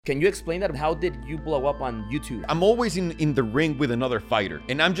Can you explain that? How did you blow up on YouTube? I'm always in the ring with another fighter,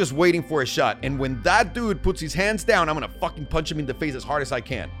 and I'm just waiting for a shot. And when that dude puts his hands down, I'm gonna fucking punch him in the face as hard as I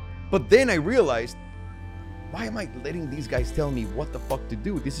can. But then I realized, why am I letting these guys tell me what the fuck to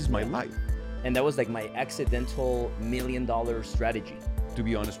do? This is my life. And that was like my accidental $1 million strategy. To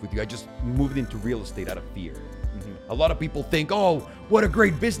be honest with you, I just moved into real estate out of fear. A lot of people think, oh, what a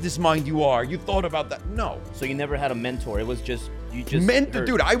great business mind you are. You thought about that. No. So you never had a mentor. It was just, you just Mentor,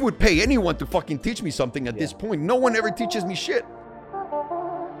 dude, I would pay anyone to fucking teach me something at this point. No one ever teaches me shit.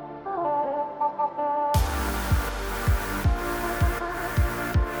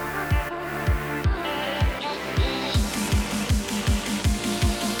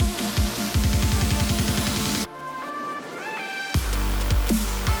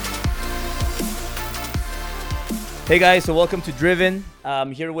 Hey guys, so welcome to Driven.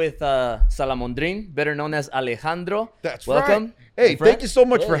 I'm here with Salamondrin, better known as Alejandro. That's welcome. Right. Hey, thank you so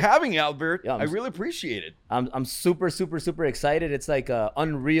much for having me, Albert. Yeah, I really appreciate it. I'm super excited. It's like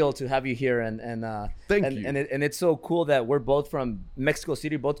unreal to have you here, and Thank you. And it's so cool that we're both from Mexico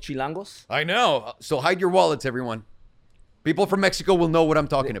City, both Chilangos. I know. So hide your wallets, everyone. People from Mexico will know what I'm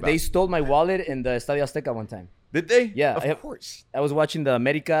talking about. They stole my wallet in the Estadio Azteca one time. Did they? Yeah, of course. I was watching the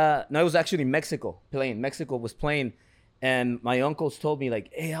America. No, it was actually Mexico playing. Mexico was playing, and my uncles told me like,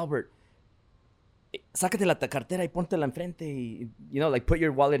 "Hey, Albert, sácate la cartera y ponte la enfrente. You know, like put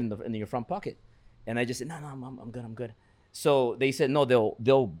your wallet in your front pocket." And I just said, "No, I'm good." So they said, "No,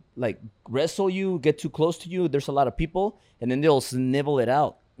 they'll like wrestle you, get too close to you. There's a lot of people, and then they'll snivel it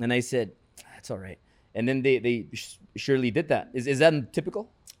out." And I said, "That's all right." And then they surely did that. Is that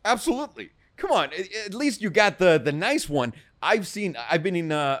typical? Absolutely. Come on, at least you got the nice one. I've been in,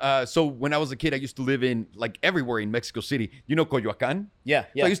 so when I was a kid, I used to live in, like, everywhere in Mexico City. You know Coyoacán? Yeah.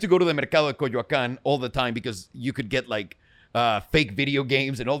 So I used to go to the Mercado de Coyoacán all the time because you could get, like, fake video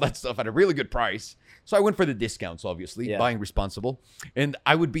games and all that stuff at a really good price. So I went for the discounts, obviously, buying responsible. And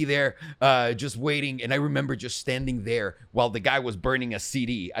I would be there just waiting. And I remember just standing there while the guy was burning a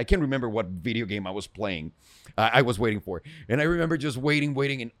CD. I can't remember what video game I was playing. I was waiting for. And I remember just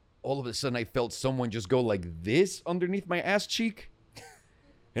waiting. And all of a sudden, I felt someone just go like this underneath my ass cheek.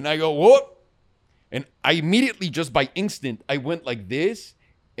 And I go, what? And I immediately, just by instinct, I went like this.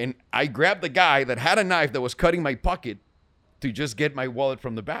 And I grabbed the guy that had a knife that was cutting my pocket to just get my wallet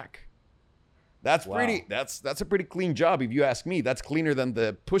from the back. That's pretty, that's a pretty clean job, if you ask me. That's cleaner than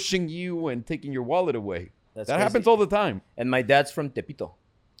the pushing you and taking your wallet away. That crazy. Happens all the time. And my dad's from Tepito.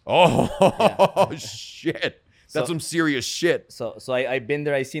 Oh, shit. That's some serious shit. So I've been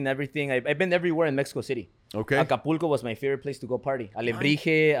there. I've seen everything. I've been everywhere in Mexico City. Okay. Acapulco was my favorite place to go party.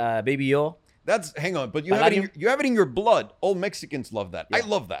 Alebrije, Baby O. Hang on, but you have it in your blood. All Mexicans love that. Yeah. I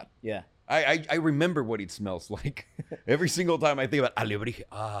love that. Yeah. I remember what it smells like. Every single time I think about Alebrije.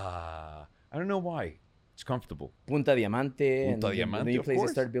 I don't know why. It's comfortable. Punta Diamante. Diamante, the new place they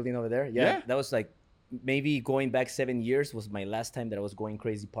started building over there. Yeah. That was like, maybe going back 7 years was my last time that I was going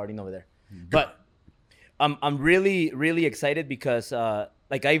crazy partying over there. But I'm really excited because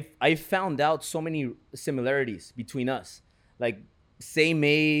like I found out so many similarities between us. Like same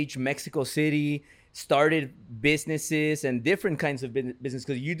age, Mexico City, started businesses and different kinds of business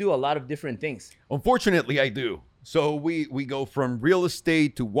because you do a lot of different things. Unfortunately, I do. So we go from real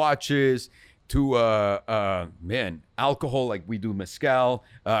estate to watches to alcohol, like we do mezcal,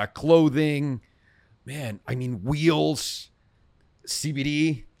 clothing, wheels,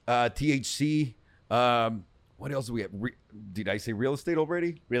 CBD, THC. What else do we have? Did I say real estate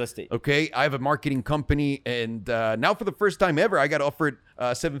already? Real estate. Okay. I have a marketing company, and now for the first time ever, I got offered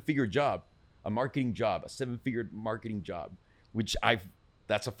a 7-figure job, a marketing job, a 7-figure marketing job, which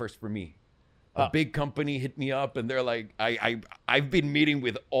that's a first for me. A big company hit me up, and they're like, I've been meeting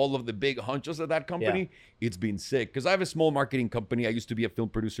with all of the big hunchos of that company. Yeah. It's been sick because I have a small marketing company. I used to be a film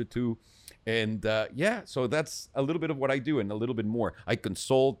producer too. And so that's a little bit of what I do and a little bit more. I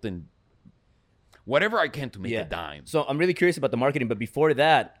consult and whatever I can to make a dime. So I'm really curious about the marketing, but before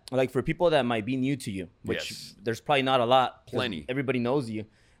that, like for people that might be new to you, which there's probably not a lot. Plenty. Everybody knows you.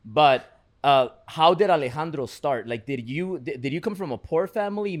 But how did Alejandro start? Like, did you come from a poor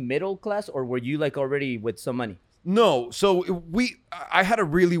family, middle class, or were you like already with some money? No. So I had a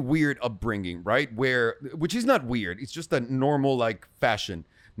really weird upbringing, right? Which is not weird. It's just a normal like fashion.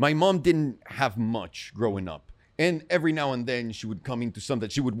 My mom didn't have much growing up. And every now and then she would come into some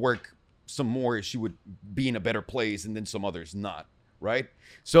that she would work some more. She would be in a better place and then some others not, right?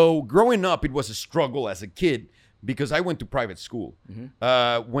 So growing up, it was a struggle as a kid because I went to private school.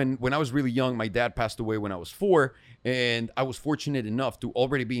 Mm-hmm. When I was really young, my dad passed away when I was 4. And I was fortunate enough to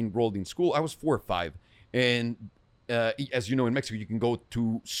already be enrolled in school. I was 4 or 5. And as you know, in Mexico, you can go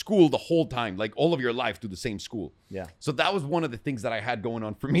to school the whole time, like all of your life to the same school. Yeah. So that was one of the things that I had going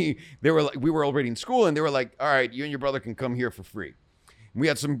on for me. They were like, we were already in school, and they were like, all right, you and your brother can come here for free. We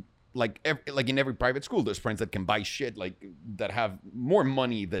had some, like in every private school, there's friends that can buy shit, like that have more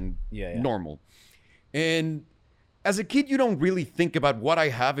money than normal. And as a kid, you don't really think about what I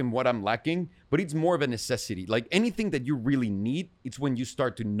have and what I'm lacking, but it's more of a necessity. Like anything that you really need, it's when you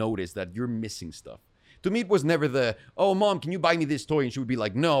start to notice that you're missing stuff. To me, it was never the, oh, mom, can you buy me this toy? And she would be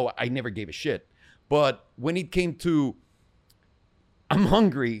like, no, I never gave a shit. But when it came to, I'm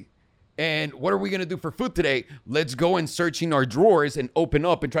hungry, and what are we going to do for food today? Let's go and search in our drawers and open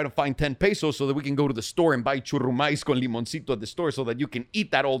up and try to find 10 pesos so that we can go to the store and buy churrumais con limoncito at the store so that you can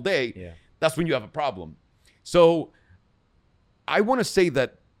eat that all day. Yeah. That's when you have a problem. So I want to say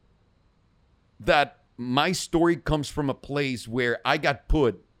that my story comes from a place where I got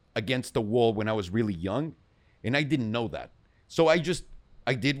put against the wall when I was really young, and I didn't know that. So I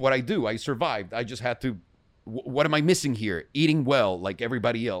did what I do. I survived. I just had to, what am I missing here? Eating well like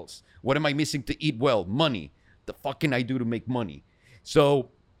everybody else. What am I missing to eat well? Money. The fuck can I do to make money? So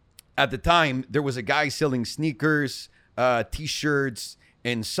at the time, there was a guy selling sneakers, t-shirts,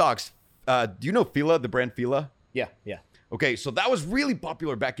 and socks. Do you know Fila, the brand Fila? Yeah, yeah. Okay, so that was really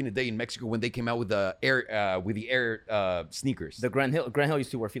popular back in the day in Mexico when they came out with the Air sneakers. The Grant Hill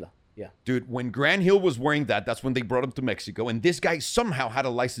used to wear Fila. Yeah. Dude, when Grant Hill was wearing that's when they brought him to Mexico, and this guy somehow had a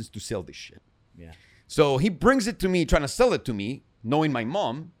license to sell this shit. Yeah. So he brings it to me, trying to sell it to me, knowing my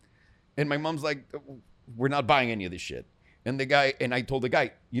mom, and my mom's like, we're not buying any of this shit. And I told the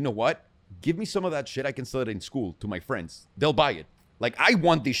guy, you know what? Give me some of that shit. I can sell it in school to my friends. They'll buy it. Like, I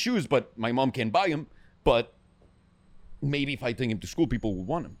want these shoes, but my mom can't buy them. But maybe if I take him to school, people will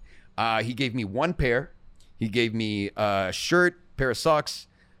want him. He gave me one pair. He gave me a shirt, pair of socks,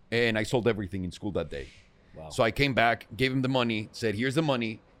 and I sold everything in school that day. Wow. So I came back, gave him the money, said, here's the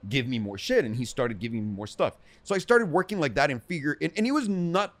money, give me more shit. And he started giving me more stuff. So I started working like that and and it was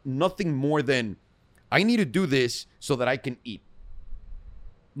nothing more than, I need to do this so that I can eat.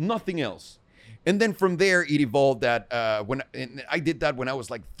 Nothing else. And then from there, it evolved that and I did that when I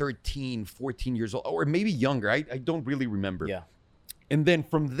was like 13, 14 years old, or maybe younger. I don't really remember. Yeah. And then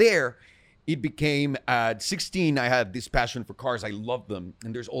from there, it became at 16, I had this passion for cars. I loved them.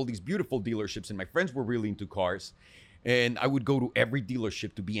 And there's all these beautiful dealerships, and my friends were really into cars. And I would go to every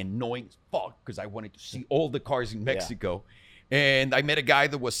dealership to be annoying as fuck because I wanted to see all the cars in Mexico. Yeah. And I met a guy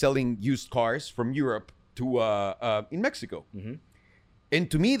that was selling used cars from Europe to in Mexico. Mm-hmm. And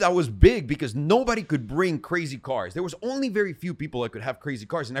to me, that was big because nobody could bring crazy cars. There was only very few people that could have crazy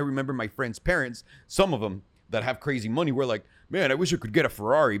cars. And I remember my friends' parents, some of them that have crazy money, were like, man, I wish I could get a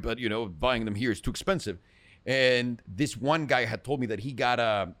Ferrari, but, buying them here is too expensive. And this one guy had told me that he got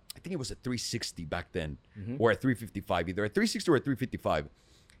I think it was a 360 back then, or a 355, either a 360 or a 355.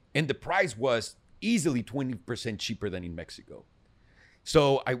 And the price was easily 20% cheaper than in Mexico.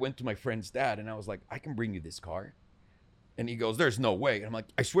 So I went to my friend's dad and I was like, I can bring you this car. And he goes, there's no way. And I'm like,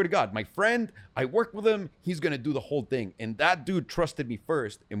 I swear to God, my friend, I work with him. He's going to do the whole thing. And that dude trusted me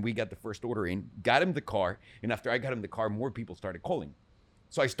first. And we got the first order in, got him the car. And after I got him the car, more people started calling.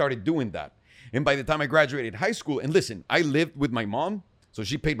 So I started doing that. And by the time I graduated high school, and listen, I lived with my mom. So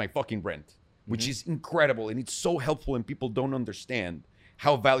she paid my fucking rent, which is incredible. And it's so helpful. And people don't understand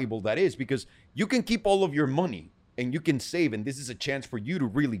how valuable that is because you can keep all of your money and you can save. And this is a chance for you to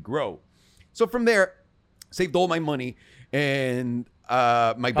really grow. So from there, saved all my money. And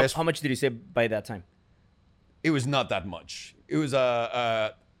how much did you save by that time? It was not that much. It was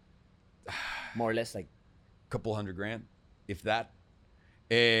more or less like a couple $100,000, if that.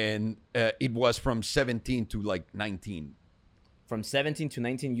 And it was from 17 to like 19. From 17 to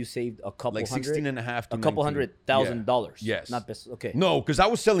 19, you saved a couple like hundred, 16 and a half to a couple $100,000. Yes. Not best. Okay. No, because I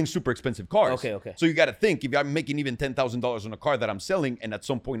was selling super expensive cars. Okay. So you got to think, if I'm making even $10,000 on a car that I'm selling, and at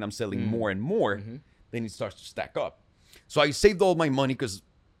some point I'm selling more and more, then it starts to stack up. So I saved all my money because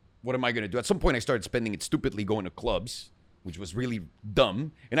what am I going to do? At some point I started spending it stupidly going to clubs, which was really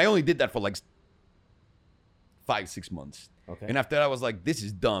dumb. And I only did that for like 5-6 months. Okay. And after that I was like, this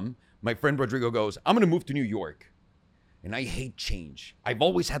is dumb. My friend Rodrigo goes, I'm going to move to New York. And I hate change. I've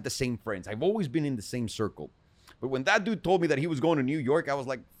always had the same friends. I've always been in the same circle. But when that dude told me that he was going to New York, I was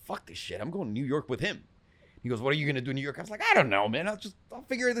like, fuck this shit. I'm going to New York with him. He goes, what are you going to do in New York? I was like, I don't know, man. I'll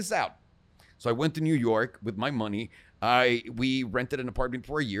figure this out. So I went to New York with my money. We rented an apartment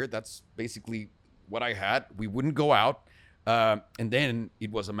for a year. That's basically what I had. We wouldn't go out. And then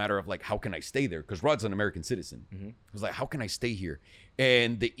it was a matter of like, how can I stay there? Because Rod's an American citizen. I was like, how can I stay here?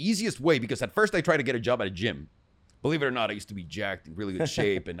 And the easiest way, because at first I tried to get a job at a gym. Believe it or not, I used to be jacked, in really good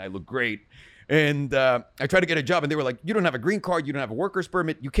shape, and I look great. And I tried to get a job, and they were like, you don't have a green card, you don't have a worker's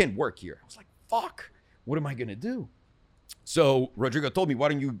permit, you can't work here. I was like, fuck, what am I going to do? So Rodrigo told me, why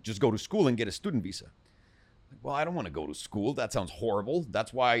don't you just go to school and get a student visa? Like, well, I don't want to go to school. That sounds horrible.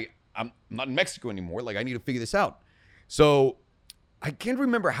 That's why I'm not in Mexico anymore. Like, I need to figure this out. So I can't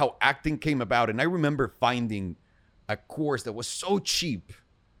remember how acting came about. And I remember finding a course that was so cheap.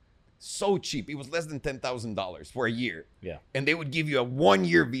 So cheap. It was less than $10,000 for a year. Yeah. And they would give you a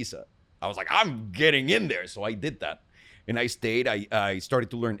 1-year visa. I was like, I'm getting in there. So I did that. And I stayed. I started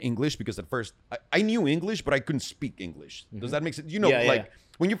to learn English because at first I knew English, but I couldn't speak English. Mm-hmm. Does that make sense? You know,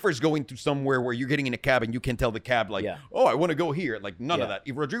 when you first go into somewhere where you're getting in a cab and you can tell the cab, like, oh, I want to go here. Like, none of that.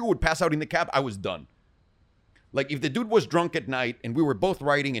 If Rodrigo would pass out in the cab, I was done. Like, if the dude was drunk at night and we were both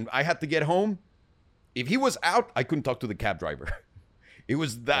riding and I had to get home, if he was out, I couldn't talk to the cab driver. It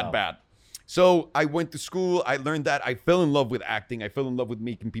was that bad. So I went to school. I learned that. I fell in love with acting. I fell in love with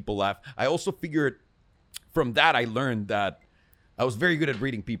making people laugh. I also figured from that, I learned that I was very good at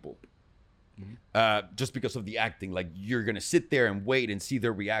reading people. Just because of the acting. Like, you're going to sit there and wait and see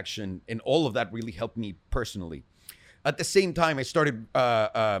their reaction. And all of that really helped me personally. At the same time, I started,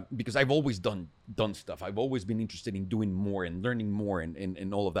 because I've always done stuff. I've always been interested in doing more and learning more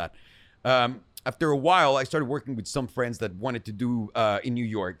and all of that. After a while, I started working with some friends that wanted to do in New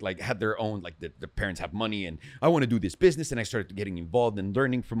York, like had their own, like the parents have money and I want to do this business. And I started getting involved and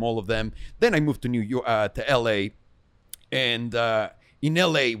learning from all of them. Then I moved to New York, to LA. And in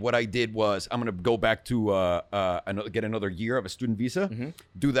LA, what I did was I'm going to go back to get another year of a student visa,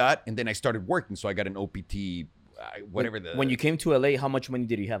 do that. And then I started working. So I got an OPT, whatever. When you came to LA, how much money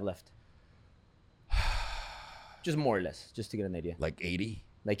did you have left? Just more or less, just to get an idea. Like 80.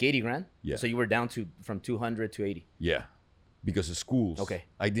 Like 80 grand? Yeah. So you were down from 200 to 80. Yeah. Because of schools. Okay.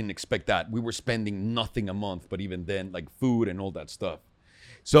 I didn't expect that. We were spending nothing a month, but even then, like food and all that stuff.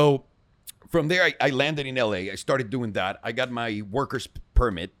 So from there, I landed in LA. I started doing that. I got my worker's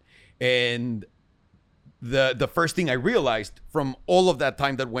permit. And the first thing I realized from all of that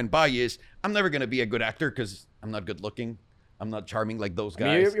time that went by is I'm never going to be a good actor because I'm not good looking. I'm not charming like those guys.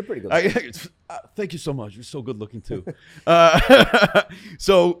 I mean, you're pretty good. Thank you so much. You're so good looking too.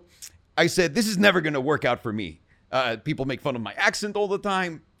 So I said, this is never going to work out for me. People make fun of my accent all the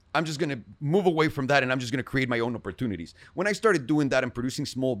time. I'm just going to move away from that and I'm just going to create my own opportunities. When I started doing that and producing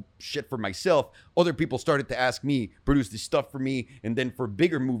small shit for myself, other people started to ask me, produce this stuff for me. And then for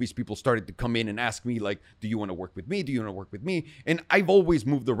bigger movies, people started to come in and ask me like, do you want to work with me? Do you want to work with me? And I've always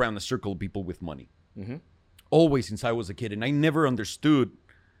moved around the circle of people with money. Mm-hmm. Always since I was a kid. And I never understood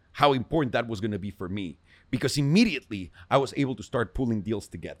how important that was going to be for me because immediately I was able to start pulling deals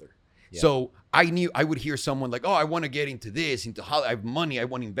together. Yeah. So I knew I would hear someone like, oh, I want to get into this, into how I have money. I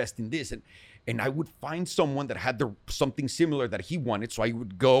want to invest in this. And I would find someone that had something similar that he wanted. So I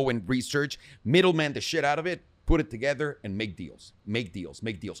would go and research, middleman the shit out of it, put it together and make deals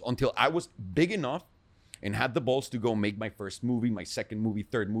until I was big enough and had the balls to go make my first movie, my second movie,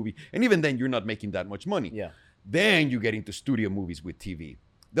 third movie. And even then, you're not making that much money. Yeah. Then you get into studio movies with TV.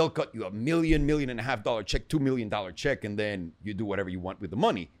 They'll cut you $1 million, $1.5 million check, $2 million check, and then you do whatever you want with the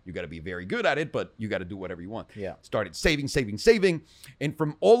money. You got to be very good at it, but you got to do whatever you want. Yeah. Started saving. And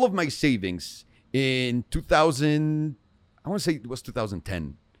from all of my savings in 2000, I want to say it was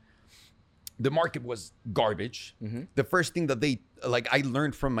 2010, the market was garbage. Mm-hmm. The first thing that I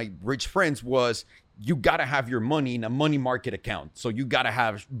learned from my rich friends was you got to have your money in a money market account. So you got to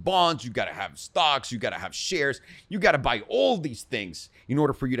have bonds, you got to have stocks, you got to have shares. You got to buy all these things in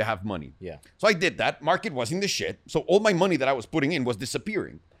order for you to have money. Yeah. So I did that. Market wasn't the shit. So all my money that I was putting in was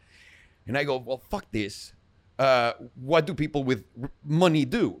disappearing. And I go, well, fuck this. What do people with money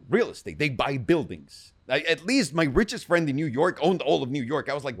do? Real estate. They buy buildings. At least my richest friend in New York owned all of New York.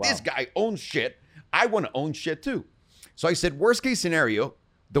 I was like, wow. This guy owns shit. I want to own shit too. So I said, worst case scenario,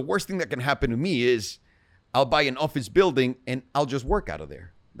 the worst thing that can happen to me is I'll buy an office building and I'll just work out of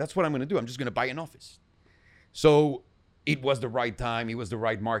there. That's what I'm going to do. I'm just going to buy an office. So it was the right time. It was the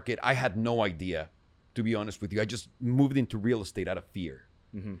right market. I had no idea, to be honest with you. I just moved into real estate out of fear.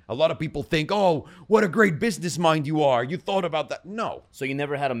 Mm-hmm. A lot of people think, oh, what a great business mind you are. You thought about that. No. So you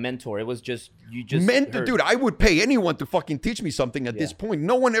never had a mentor. It was just, Dude, I would pay anyone to fucking teach me something at this point.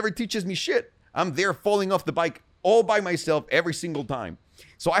 No one ever teaches me shit. I'm there falling off the bike all by myself every single time.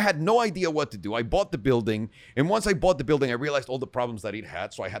 So I had no idea what to do. I bought the building. And once I bought the building, I realized all the problems that it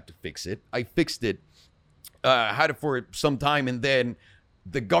had. So I had to fix it. I fixed it. Had it for some time. And then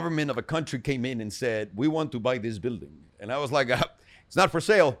the government of a country came in and said, we want to buy this building. And I was like, it's not for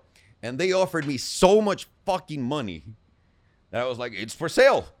sale. And they offered me so much fucking money that I was like, it's for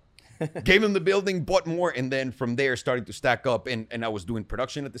sale. Gave him the building, bought more, and then from there starting to stack up. And I was doing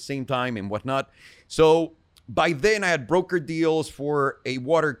production at the same time and whatnot. So by then I had broker deals for a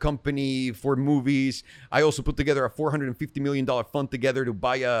water company, for movies. I also put together a $450 million fund together to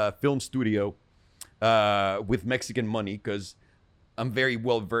buy a film studio with Mexican money, because I'm very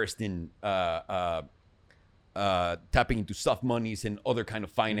well versed in tapping into soft monies and other kind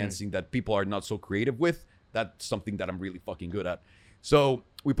of financing that people are not so creative with. That's something that I'm really fucking good at. So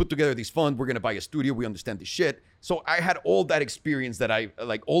we put together this fund. We're going to buy a studio. We understand the shit. So I had all that experience that I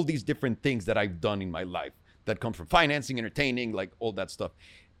like, all these different things that I've done in my life that come from financing, entertaining, like all that stuff.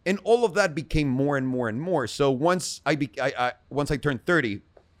 And all of that became more and more and more. So once I turned 30,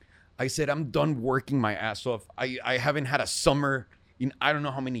 I said, I'm done working my ass off. I haven't had a summer in I don't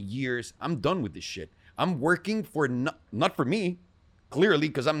know how many years. I'm done with this shit. I'm working for not for me, clearly,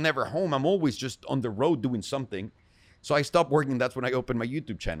 because I'm never home. I'm always just on the road doing something. So I stopped working. That's when I opened my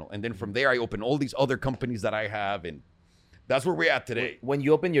YouTube channel. And then from there, I opened all these other companies that I have. And that's where we're at today. When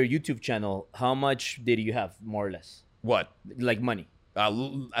you opened your YouTube channel, how much did you have, more or less? What? Like money?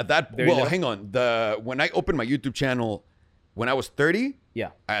 At that, well, little? Hang on. When I opened my YouTube channel, when I was 30,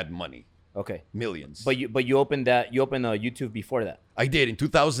 yeah, I had money. Okay. Millions. But you opened YouTube before that? I did in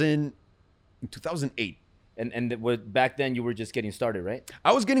 2008. And back then you were just getting started, right?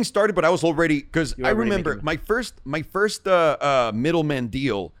 I was getting started, but I was already, because I remember my first middleman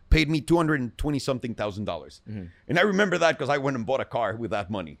deal paid me $220-something thousand. And I remember that because I went and bought a car with that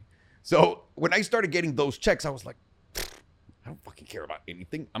money. So when I started getting those checks, I was like, I don't fucking care about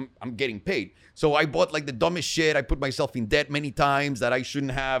anything. I'm getting paid. So I bought like the dumbest shit. I put myself in debt many times that I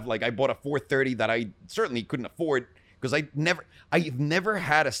shouldn't have. Like I bought a 430 that I certainly couldn't afford, because I've never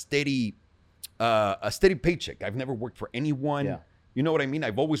had a steady paycheck. I've never worked for anyone. Yeah. You know what I mean?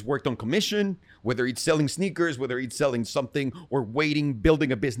 I've always worked on commission, whether it's selling sneakers, whether it's selling something, or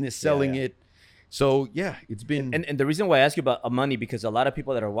building a business, selling it. So yeah, it's been. And the reason why I ask you about money, because a lot of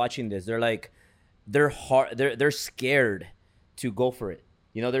people that are watching this, they're scared to go for it.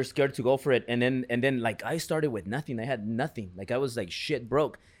 You know, they're scared to go for it. And then like I started with nothing. I had nothing. Like I was like shit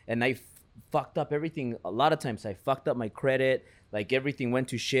broke, and I fucked up everything. A lot of times I fucked up my credit. Like everything went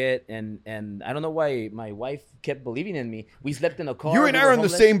to shit, and I don't know why my wife kept believing in me. We slept in a car. You and I are in the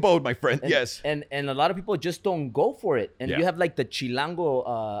same boat, my friend. Yes. And a lot of people just don't go for it. And you have like the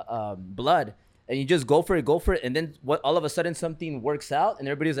Chilango blood, and you just go for it. And then all of a sudden something works out, and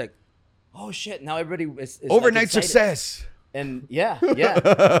everybody's like, oh shit, now everybody is overnight like success. And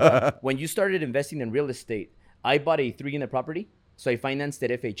yeah. When you started investing in real estate, I bought a 3-unit property, so I financed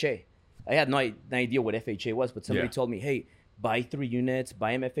at FHA. I had no idea what FHA was, but somebody told me, hey, buy 3 units,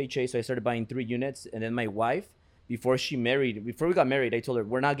 buy them FHA. So I started buying 3 units. And then my wife, before we got married, I told her,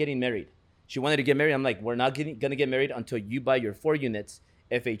 we're not getting married. She wanted to get married. I'm like, we're not going to get married until you buy your 4 units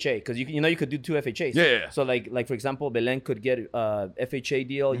FHA. Because you could do 2 FHAs. Yeah. So like for example, Belen could get a FHA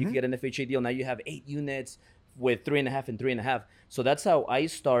deal. You could get an FHA deal. Now you have 8 units with 3.5 and 3.5. So that's how I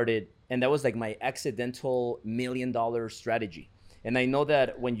started. And that was like my accidental $1 million strategy. And I know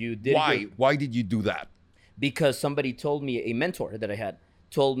that when you did. Why did you do that? Because somebody told me, a mentor that I had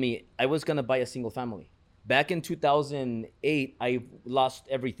told me I was going to buy a single family. Back in 2008, I lost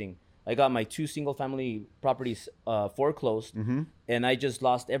everything. I got my 2 single family properties foreclosed, and I just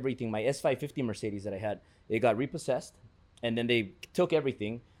lost everything. My S550 Mercedes that I had, it got repossessed, and then they took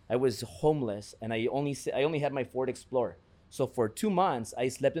everything. I was homeless, and I only had my Ford Explorer. So for 2 months, I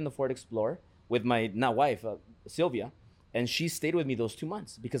slept in the Ford Explorer with my wife, Sylvia, and she stayed with me those 2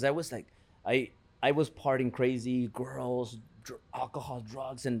 months, because I was like, I was partying crazy, girls, alcohol,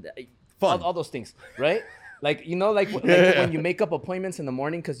 drugs, and fun. All those things, right? Like, you know, like when you make up appointments in the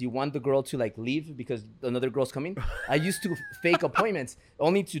morning because you want the girl to like leave because another girl's coming. I used to fake appointments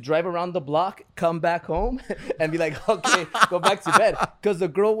only to drive around the block, come back home, and be like, okay, go back to bed, because the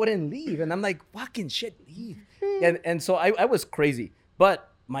girl wouldn't leave. And I'm like, fucking shit, leave. And so I was crazy.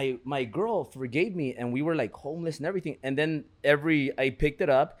 But my girl forgave me, and we were like homeless and everything. And then I picked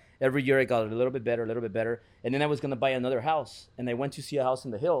it up. Every year I got a little bit better. And then I was going to buy another house. And I went to see a house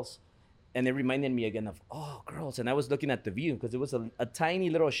in the hills. And it reminded me again of, oh, girls. And I was looking at the view, because it was a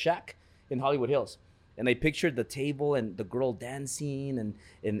tiny little shack in Hollywood Hills. And I pictured the table and the girl dancing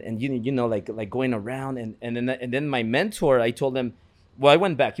and you know, like going around. And then my mentor, I told him, well, I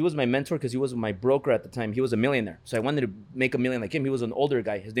went back. He was my mentor because he was my broker at the time. He was a millionaire. So I wanted to make $1 million like him. He was an older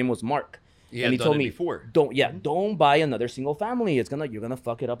guy. His name was Mark. Yeah, and he told me, before. Don't buy another single family. You're gonna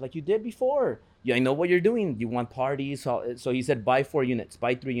fuck it up like you did before. Yeah, I know what you're doing. You want parties. So he said, buy 4 units,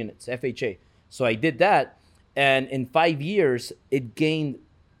 buy 3 units, FHA. So I did that, and in 5 years,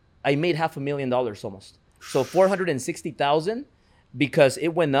 I made $500,000 almost. So 460,000. because it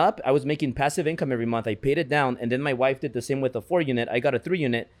went up. I was making passive income every month. I paid it down, and then my wife did the same with a 4-unit. I got a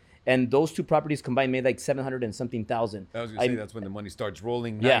 3-unit, and those two properties combined made like 700 and something thousand. I was gonna say that's when the money starts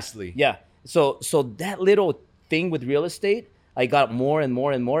rolling Yeah, nicely. yeah. So that little thing with real estate, I got more and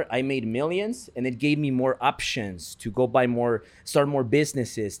more and more. I made millions, and it gave me more options to go buy more, start more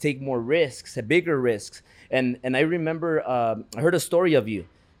businesses, take more risks, bigger risks. And I remember I heard a story of you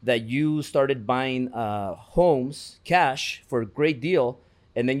that you started buying homes cash for a great deal,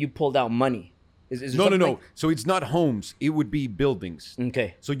 and then you pulled out money. Is there No. something like- So it's not homes. It would be buildings.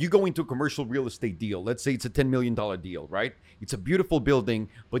 Okay. So you go into a commercial real estate deal. Let's say it's a $10 million deal, right? It's a beautiful building,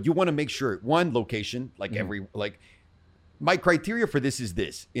 but you want to make sure, one, location, like my criteria for this is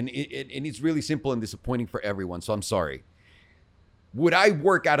this. And it's really simple and disappointing for everyone. So I'm sorry. Would I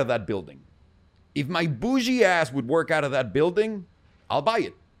work out of that building? If my bougie ass would work out of that building, I'll buy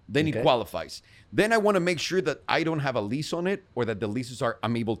it. Then it qualifies. Then I want to make sure that I don't have a lease on it, or that the leases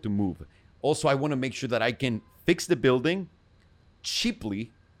I'm able to move. Also, I want to make sure that I can fix the building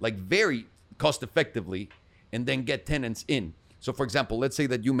cheaply, like very cost effectively, and then get tenants in. So for example, let's say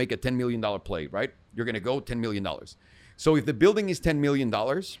that you make a $10 million play, right? You're going to go $10 million. So if the building is $10 million,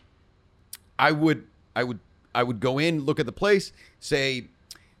 I would go in, look at the place, say,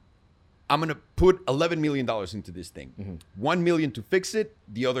 I'm going to put $11 million into this thing. $1 million to fix it,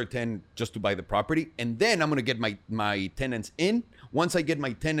 the other 10 just to buy the property. And then I'm going to get my tenants in. Once I get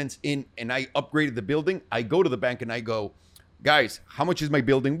my tenants in and I upgraded the building, I go to the bank and I go, guys, how much is my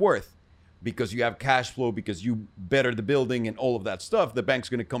building worth? Because you have cash flow, because you better the building and all of that stuff. The bank's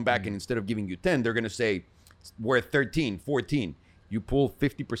going to come back and instead of giving you 10, they're going to say it's worth 13, 14. You pull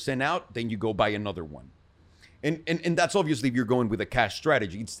 50% out, then you go buy another one. And that's obviously if you're going with a cash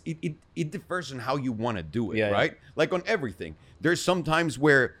strategy. It differs on how you want to do it, right? Like on everything. There's some times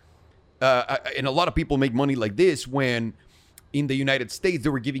where, and a lot of people make money like this when in the United States, they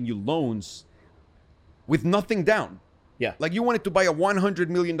were giving you loans with nothing down. Yeah. Like you wanted to buy a $100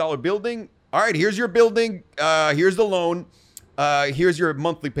 million building. All right, here's your building. Here's the loan. Here's your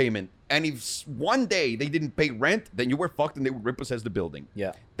monthly payment. And if one day they didn't pay rent, then you were fucked and they would repossess the building.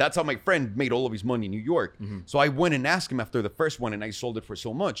 Yeah. That's how my friend made all of his money in New York. So I went and asked him after the first one and I sold it for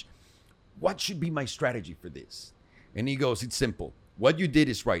so much, what should be my strategy for this? And he goes, it's simple. What you did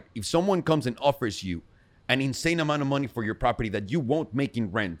is right. If someone comes and offers you an insane amount of money for your property that you won't make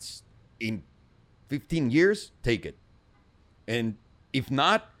in rents in 15 years, take it. And if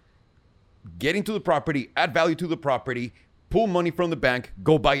not, get into the property, add value to the property, pull money from the bank,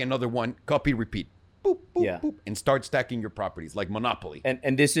 go buy another one, copy, repeat. Boop, boop, boop, and start stacking your properties like Monopoly.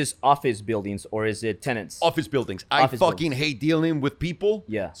 And this is office buildings, or is it tenants? Office buildings. I fucking hate dealing with people.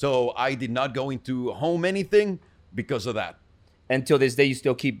 Yeah. So I did not go into home anything because of that. Until this day, you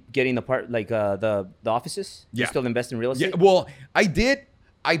still keep getting the part, like the offices? Yeah. You still invest in real estate? Yeah, well, I did.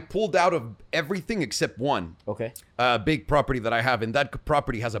 I pulled out of everything except one. Okay. Big property that I have, and that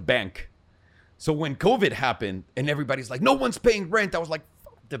property has a bank. So when COVID happened and everybody's like, no one's paying rent, I was like,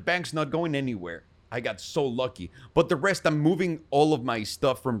 fuck, the bank's not going anywhere. I got so lucky. But the rest, I'm moving all of my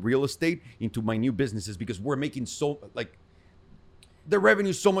stuff from real estate into my new businesses because we're making the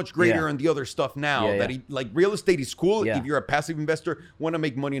revenue's so much greater on the other stuff now that real estate is cool. If you're a passive investor, want to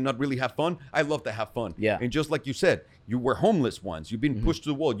make money and not really have fun, I love to have fun. Yeah. And just like you said, you were homeless once. You've been pushed to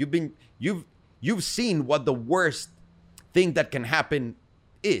the wall. You've seen what the worst thing that can happen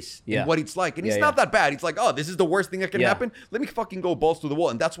is and what it's like. And it's not that bad. It's like, oh, this is the worst thing that can happen. Let me fucking go balls to the wall.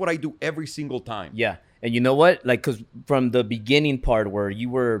 And that's what I do every single time. Yeah. And you know what? Like, because from the beginning part where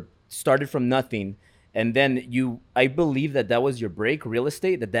you were started from nothing, and then I believe that was your break, real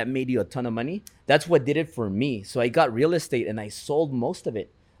estate, that made you a ton of money. That's what did it for me. So I got real estate and I sold most of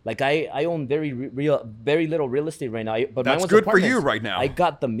it. Like I own very little real estate right now. But that's good for you right now. I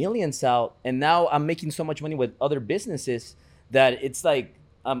got the millions out, and now I'm making so much money with other businesses that it's like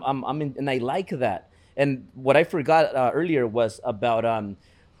I'm in, and I like that. And what I forgot earlier was about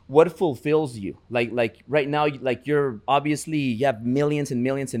what fulfills you. Like right now, like you're obviously you have millions and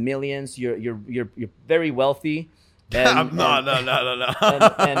millions and millions. You're very wealthy. And, no.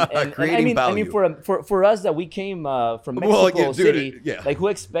 And creating value. I mean, for us that we came from Mexico City, like who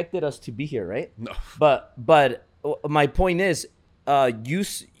expected us to be here, right? No. But my point is,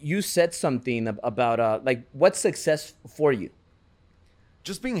 you said something about like what's success for you?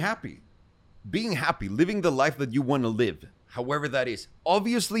 Just being happy, living the life that you want to live, however that is.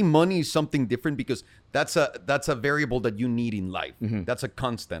 Obviously, money is something different because that's a variable that you need in life. That's a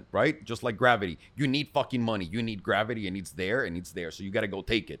constant, right? Just like gravity. You need fucking money. You need gravity, and it's there. So you got to go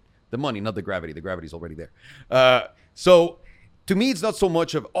take it. The money, not the gravity. The gravity's already there. So to me, it's not so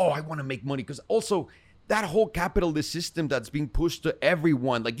much of, oh, I want to make money. Because also, that whole capitalist system that's being pushed to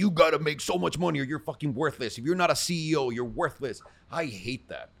everyone, like, you got to make so much money or you're fucking worthless. If you're not a CEO, you're worthless. I hate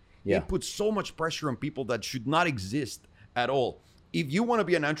that. Yeah. It puts so much pressure on people that should not exist at all. If you want to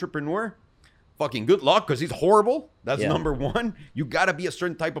be an entrepreneur, fucking good luck, because it's horrible. That's number one. You got to be a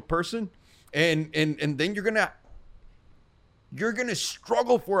certain type of person. And then you're gonna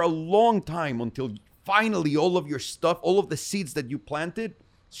struggle for a long time until finally all of your stuff, all of the seeds that you planted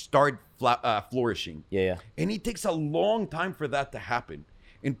start flourishing. Yeah. And it takes a long time for that to happen.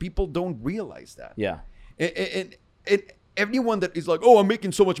 And people don't realize that. Yeah. And everyone that is like, oh, I'm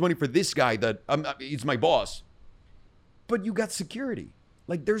making so much money for this guy that he's my boss. But you got security.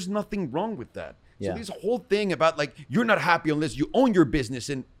 Like, there's nothing wrong with that. So this whole thing about, like, you're not happy unless you own your business.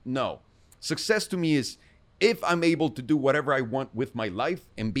 And no. Success to me is if I'm able to do whatever I want with my life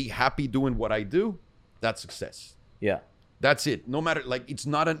and be happy doing what I do, that's success. Yeah. That's it. No matter, like, it's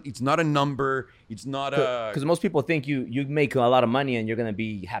not a number. It's not a... Because most people think you make a lot of money and you're going to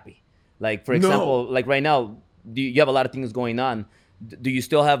be happy. Like, for example, like right now, you have a lot of things going on. Do you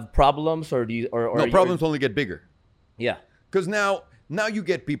still have problems or do you... or no, problems only get bigger. Yeah. Because now you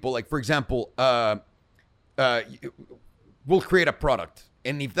get people, like, for example, we'll create a product.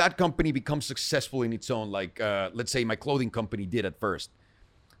 And if that company becomes successful in its own, like, let's say my clothing company did at first,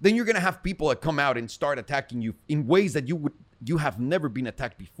 then you're going to have people that come out and start attacking you in ways that you have never been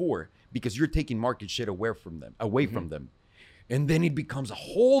attacked before because you're taking market share away from them. And then it becomes a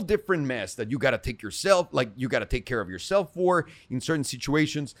whole different mess that you got to take yourself, like, you got to take care of yourself for in certain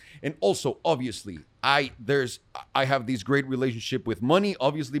situations. And also, obviously, I have this great relationship with money,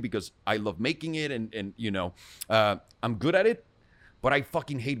 obviously, because I love making it and you know, I'm good at it. But I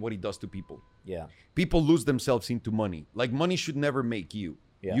fucking hate what it does to people. Yeah. People lose themselves into money. Like, money should never make you.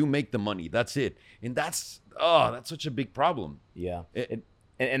 Yeah. You make the money. That's it. And that's such a big problem. Yeah.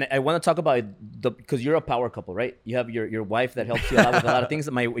 And I want to talk about because you're a power couple, right? You have your wife that helps you a lot with a lot of things.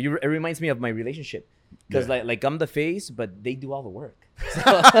 It reminds me of my relationship. Because like I'm the face, but they do all the work. So,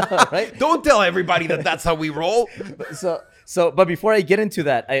 right? Don't tell everybody that's how we roll. But before I get into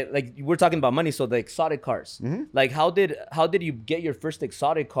that, we're talking about money. So the exotic cars, like how did you get your first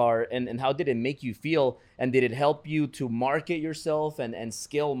exotic car, and how did it make you feel, and did it help you to market yourself and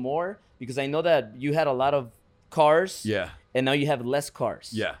scale more? Because I know that you had a lot of cars, and now you have less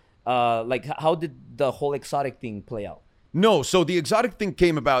cars. Like how did the whole exotic thing play out? No, so the exotic thing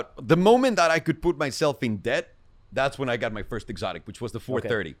came about the moment that I could put myself in debt. That's when I got my first exotic, which was the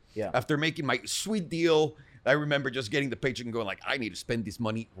 430. Okay. Yeah. After making my sweet deal, I remember just getting the paycheck and going like, I need to spend this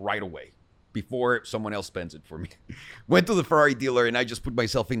money right away before someone else spends it for me. Went to the Ferrari dealer and I just put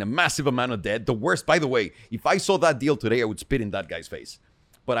myself in a massive amount of debt. The worst, by the way, if I saw that deal today, I would spit in that guy's face.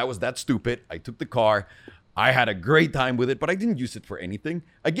 But I was that stupid. I took the car. I had a great time with it, but I didn't use it for anything.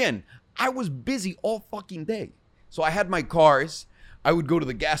 Again, I was busy all fucking day. So I had my cars. I would go to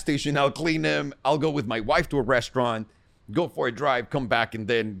the gas station. I'll clean them. I'll go with my wife to a restaurant, go for a drive, come back, and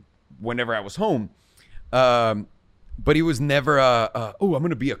then whenever I was home. But it was never, I'm going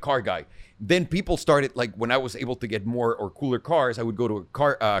to be a car guy. Then people started, like, when I was able to get more or cooler cars, I would go to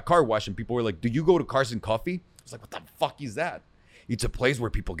a car wash, and people were like, do you go to Cars and Coffee? I was like, what the fuck is that? It's a place where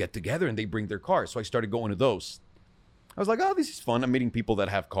people get together and they bring their cars. So I started going to those. I was like, oh, this is fun. I'm meeting people that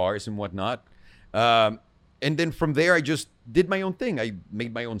have cars and whatnot. And then from there, I just did my own thing. I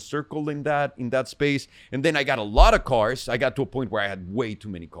made my own circle in that space. And then I got a lot of cars. I got to a point where I had way too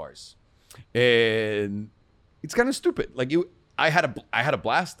many cars. And it's kind of stupid. Like, I had a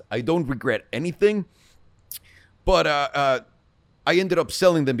blast. I don't regret anything. But I ended up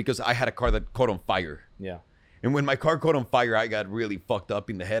selling them because I had a car that caught on fire. Yeah. And when my car caught on fire, I got really fucked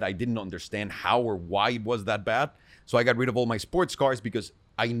up in the head. I didn't understand how or why it was that bad. So I got rid of all my sports cars because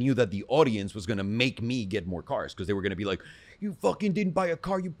I knew that the audience was going to make me get more cars because they were going to be like, you fucking didn't buy a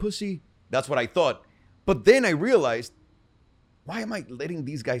car, you pussy. That's what I thought. But then I realized, why am I letting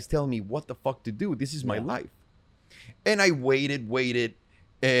these guys tell me what the fuck to do? This is my life. And I waited.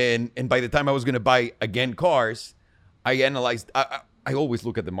 And by the time I was going to buy again cars, I analyzed, I always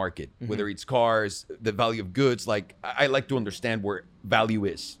look at the market, whether it's cars, the value of goods. Like, I like to understand where value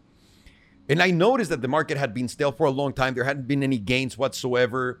is. And I noticed that the market had been stale for a long time. There hadn't been any gains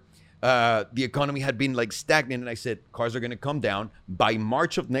whatsoever. The economy had been like stagnant. And I said, cars are going to come down. By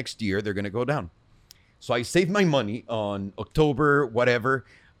March of next year, they're going to go down. So I saved my money on October, whatever.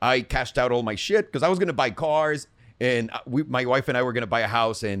 I cashed out all my shit because I was going to buy cars. And my wife and I were going to buy a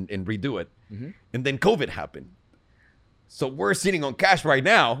house and redo it. And then COVID happened. So we're sitting on cash right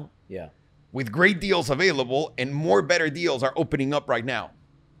now. Yeah. With great deals available, and more better deals are opening up right now.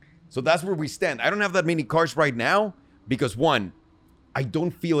 So that's where we stand. I don't have that many cars right now because, one, I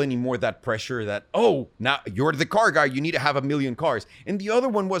don't feel anymore that pressure that, oh, now you're the car guy, you need to have 1 million cars. And the other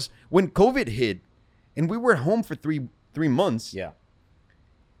one was when COVID hit and we were home for three months. Yeah.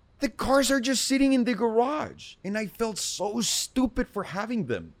 The cars are just sitting in the garage. And I felt so stupid for having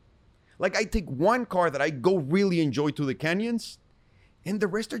them. Like I take one car that I go really enjoy to the canyons and the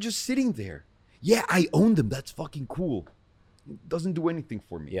rest are just sitting there. Yeah, I own them. That's fucking cool. It doesn't do anything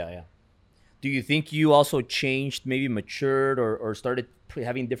for me. Yeah, yeah. Do you think you also changed, maybe matured or started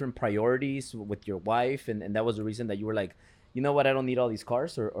having different priorities with your wife? And that was the reason that you were like, you know what, I don't need all these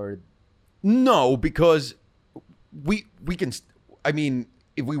cars or... No, because we can, I mean,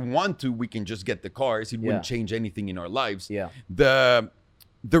 if we want to, we can just get the cars. It wouldn't change anything in our lives. Yeah. The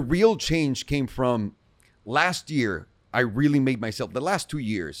real change came from last year. I really made myself, the last 2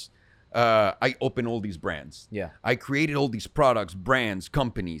 years, I opened all these brands. Yeah. I created all these products, brands,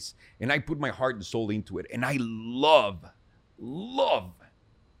 companies, and I put my heart and soul into it. And I love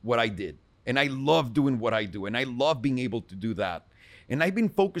what I did. And I love doing what I do. And I love being able to do that. And I've been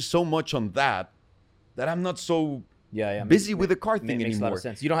focused so much on that I'm not so busy with the car thing anymore. Makes a lot of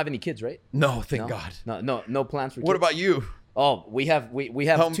sense. You don't have any kids, right? No, thank God. No plans for kids. What about you? Oh, we have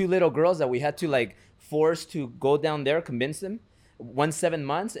 2 little girls that we had to like force to go down there, convince them. One's 7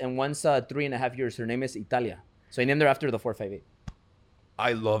 months and one's 3.5 years. Her name is Italia. So I named her after the 458.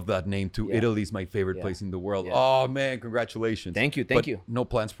 I love that name too. Yeah. Italy's my favorite place in the world. Yeah. Oh man, congratulations. Thank you. No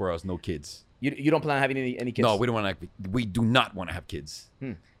plans for us, no kids. You don't plan on having any kids? No, we do not want to have kids.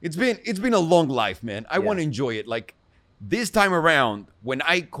 It's been a long life, man. I want to enjoy it. Like this time around, when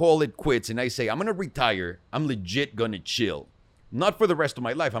I call it quits and I say I'm gonna retire, I'm legit gonna chill. Not for the rest of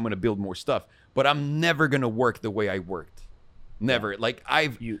my life. I'm gonna build more stuff, but I'm never gonna work the way I worked. Never. Like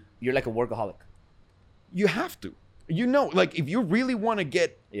you're like a workaholic. You have to. You know, like if you really want to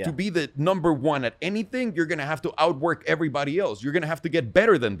get to be the number one at anything, you're gonna have to outwork everybody else. You're gonna have to get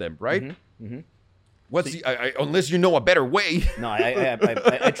better than them, right? Mm-hmm. What's unless you know a better way? No,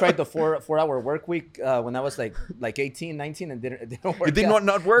 I tried the 4-hour work week when I was like 18, 19, and it didn't work. It did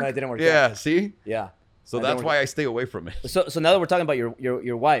not work. No, it didn't work. Yeah, see. Yeah. So that's why I stay away from it. So now that we're talking about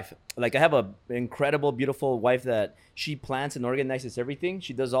your wife, like I have a incredible, beautiful wife that she plans and organizes everything.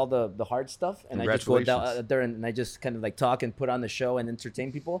 She does all the hard stuff, and I just go down there and I just kind of like talk and put on the show and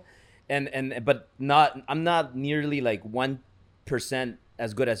entertain people, but I'm not nearly like 1%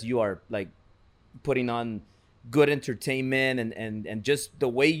 as good as you are, like putting on good entertainment and just the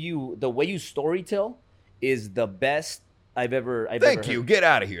way you storytell is the best I've ever Thank you. Get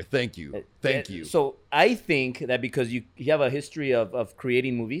out of here. Thank you. Thank you. So I think that because you have a history of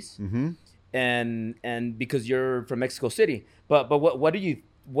creating movies, and because you're from Mexico City, but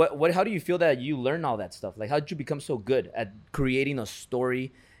how do you feel that you learn all that stuff? Like how did you become so good at creating a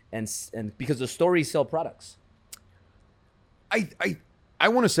story and because the stories sell products? I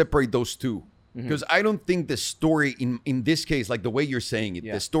want to separate those two. Because I don't think the story in this case, like the way you're saying it,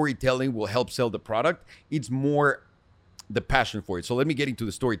 the storytelling will help sell the product. It's more the passion for it. So let me get into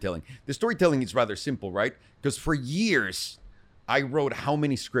the storytelling. The storytelling is rather simple, right? Because for years, I wrote how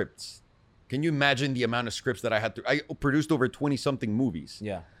many scripts? Can you imagine the amount of scripts that I had to? I produced over 20-something movies.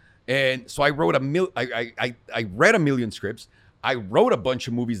 Yeah. And so I wrote I read 1 million scripts. I wrote a bunch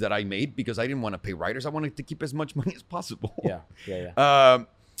of movies that I made because I didn't want to pay writers. I wanted to keep as much money as possible. Yeah.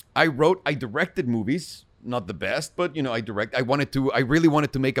 I directed movies, not the best, but I really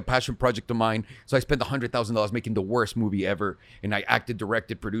wanted to make a passion project of mine. So I spent $100,000 making the worst movie ever. And I acted,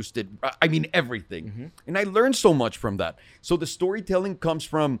 directed, produced it. I mean, everything. And I learned so much from that. So the storytelling comes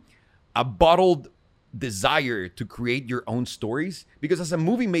from a bottled desire to create your own stories. Because as a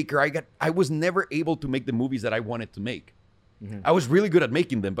movie maker, I was never able to make the movies that I wanted to make. I was really good at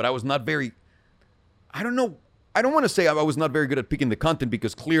making them, but I was not very, I don't know. I don't want to say I was not very good at picking the content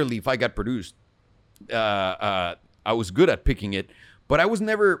because clearly if I got produced, I was good at picking it, but I was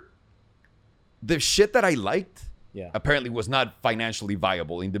never, the shit that I liked apparently was not financially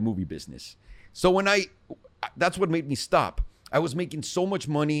viable in the movie business. So that's what made me stop. I was making so much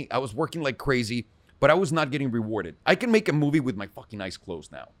money. I was working like crazy, but I was not getting rewarded. I can make a movie with my fucking eyes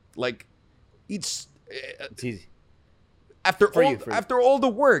closed now. Like it's easy. After all the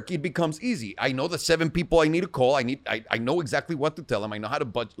work, it becomes easy. I know the 7 people I need to call. I know exactly what to tell them. I know how to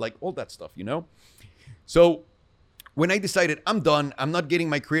budget, like all that stuff, So when I decided I'm done, I'm not getting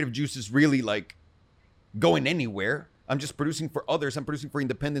my creative juices really like going anywhere. I'm just producing for others. I'm producing for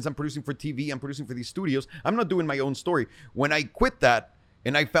independents. I'm producing for TV. I'm producing for these studios. I'm not doing my own story. When I quit that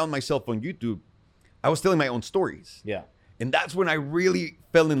and I found myself on YouTube, I was telling my own stories. Yeah. And that's when I really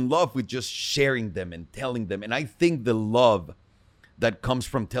fell in love with just sharing them and telling them. And I think the love that comes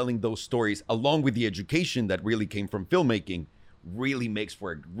from telling those stories, along with the education that really came from filmmaking, really makes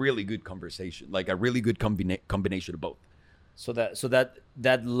for a really good conversation, like a really good combination of both. So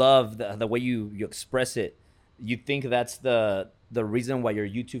that love, the way you express it, you think that's the reason why your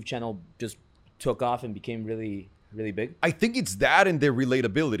YouTube channel just took off and became really, really big? I think it's that and their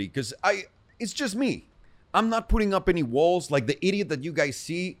relatability, because it's just me. I'm not putting up any walls. Like the idiot that you guys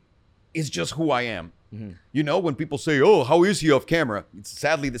see is just who I am. Mm-hmm. You know, when people say, "Oh, how is he off camera?" It's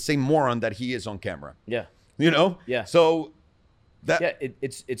sadly the same moron that he is on camera. Yeah. You know? Yeah. So that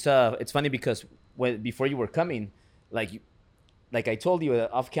it's funny because before you were coming, like I told you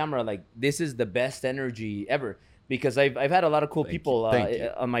off camera, like this is the best energy ever, because I've had a lot of cool people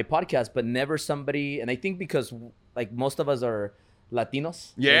on my podcast, but never somebody. And I think because like most of us are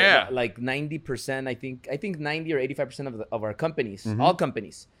Latinos, like 90%, I think 90 or 85% of our companies, all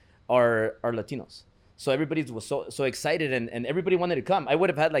companies are Latinos. So everybody was so excited, and everybody wanted to come. I would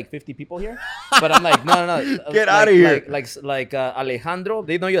have had like 50 people here, but I'm like, no. Get out of here. Like Alejandro,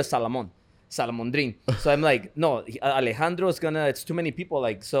 they know you as Salamondrin. So I'm like, no, Alejandro is it's too many people.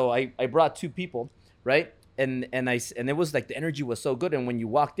 Like, so I brought 2 people, right? And it was like the energy was so good. And when you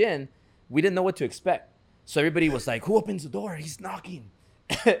walked in, we didn't know what to expect. So everybody was like, who opens the door? He's knocking.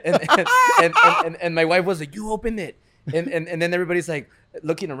 and my wife was like, you open it. And then everybody's like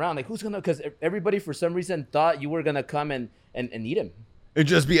looking around, like, who's gonna? Because everybody for some reason thought you were gonna come and eat him. And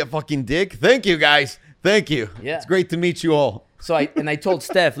just be a fucking dick. Thank you, guys. Thank you. Yeah, it's great to meet you all. So I told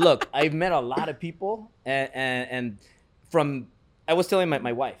Steph, look, I've met a lot of people, and I was telling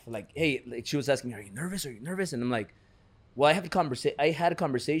my wife, like, hey, like, she was asking me, are you nervous? And I'm like, well, I had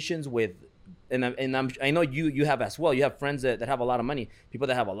conversations with, and I know you have as well. You have friends that have a lot of money, people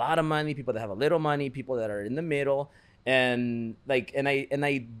that have a lot of money, people that have a little money, people that are in the middle, and like, I'm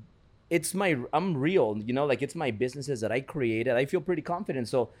real, you know, like it's my businesses that I created. I feel pretty confident,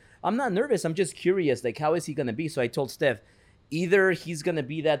 so I'm not nervous. I'm just curious, like, how is he gonna be? So I told Steph, either he's gonna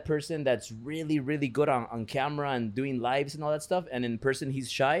be that person that's really, really good on camera and doing lives and all that stuff, and in person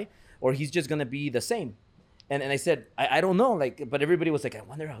he's shy, or he's just gonna be the same. And I said, I don't know, like, but everybody was like, I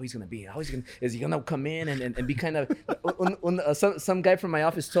wonder how he's gonna be. Is he gonna come in and be kind of? Some guy from my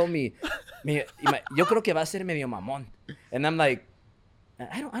office told me, yo creo que va a ser medio mamón, and I'm like,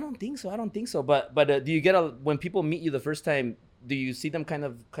 I don't think so. But do you get when people meet you the first time? Do you see them kind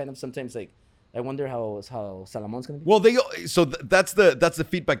of sometimes like, I wonder how Salamon's gonna be? Well, that's the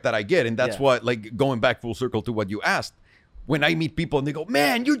feedback that I get, and that's what, like, going back full circle to what you asked. When I meet people and they go,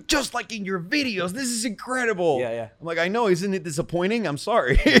 man, you're just like in your videos. This is incredible. Yeah. I'm like, I know, isn't it disappointing? I'm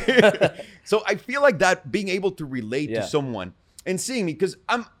sorry. So I feel like that, being able to relate to someone and seeing me, because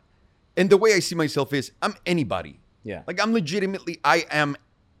and the way I see myself is, I'm anybody. Yeah. Like, I am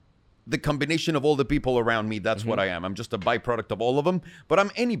the combination of all the people around me. That's what I am. I'm just a byproduct of all of them, but I'm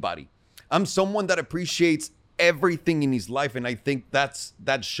anybody. I'm someone that appreciates everything in his life, and I think that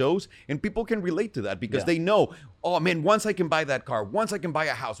shows, and people can relate to that because they know, oh man, once I can buy that car, once I can buy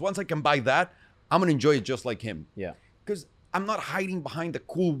a house, once I can buy that, I'm gonna enjoy it just like him. Yeah, because I'm not hiding behind a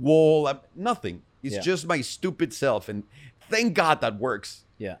cool wall. Nothing. It's just my stupid self, and thank God that works.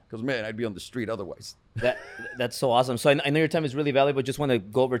 Yeah, because man, I'd be on the street otherwise. That's so awesome. So I know your time is really valuable. Just want to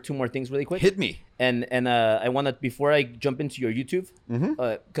go over 2 more things really quick. Hit me. And I want to, before I jump into your YouTube,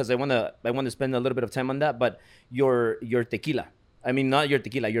 because I want to spend a little bit of time on that. But your tequila. I mean, not your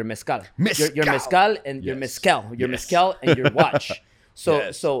tequila, your mezcal. Your mezcal and your mezcal. Your mezcal and your watch.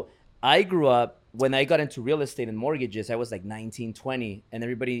 So I grew up, when I got into real estate and mortgages, I was like 19, 20, and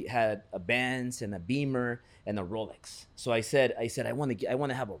everybody had a Benz and a Beamer and a Rolex. So I said I want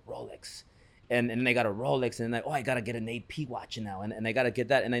to have a Rolex. And then I got a Rolex, and I gotta get an AP watch now, and I gotta get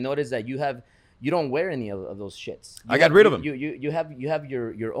that. And I noticed that you don't wear any of those shits. I got rid of them. You have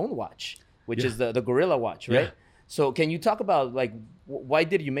your own watch, which is the Gorilla watch, right? Yeah. So can you talk about, like, why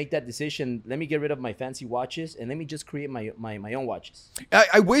did you make that decision? Let me get rid of my fancy watches and let me just create my own watches.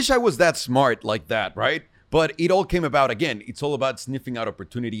 I wish I was that smart like that, right? But it all came about, again, it's all about sniffing out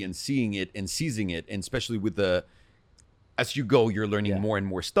opportunity and seeing it and seizing it, and especially with as you go, you're learning more and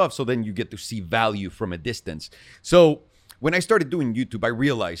more stuff. So then you get to see value from a distance. So when I started doing YouTube, I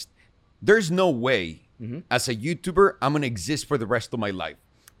realized there's no way as a YouTuber, I'm going to exist for the rest of my life.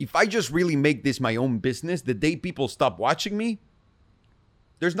 If I just really make this my own business, the day people stop watching me,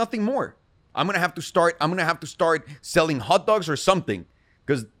 there's nothing more. I'm going to have to start selling hot dogs or something,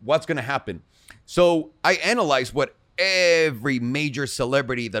 because what's going to happen? So I analyzed what every major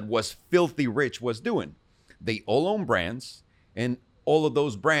celebrity that was filthy rich was doing. They all own brands, and all of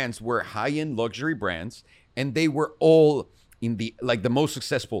those brands were high-end luxury brands, and they were all in the most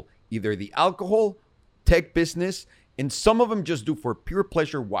successful, either the alcohol, tech business, and some of them just do for pure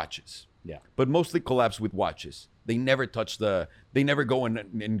pleasure watches. Yeah. But mostly collabs with watches. They never touch they never go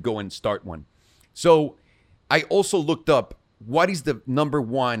and start one. So I also looked up what is the number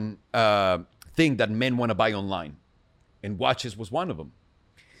one thing that men want to buy online. And watches was one of them.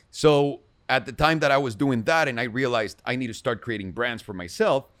 So at the time that I was doing that and I realized I need to start creating brands for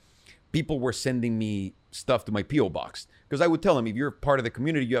myself, people were sending me stuff to my P.O. box. Because I would tell them, if you're part of the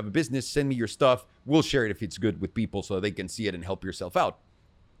community, you have a business, send me your stuff. We'll share it if it's good with people so they can see it and help yourself out.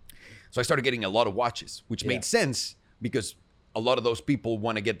 So I started getting a lot of watches, which made sense because a lot of those people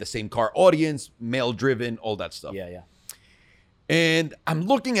want to get the same car audience, male-driven, all that stuff. Yeah, yeah. And I'm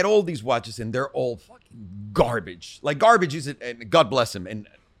looking at all these watches, and they're all fucking garbage. Like, garbage is, and God bless them, and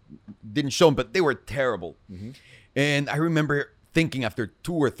didn't show them, but they were terrible. Mm-hmm. And I remember thinking after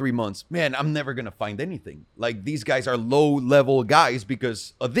 2 or 3 months, man, I'm never going to find anything. Like, these guys are low-level guys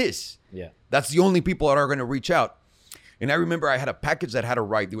because of this. Yeah. That's the only people that are going to reach out. And I remember I had a package that had a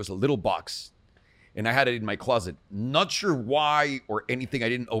ride. There was a little box, and I had it in my closet. Not sure why or anything. I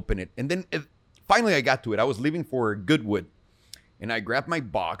didn't open it. And then finally I got to it. I was leaving for Goodwood, and I grabbed my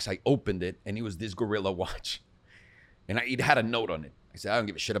box. I opened it, and it was this Gorilla watch. And it had a note on it. I said, I don't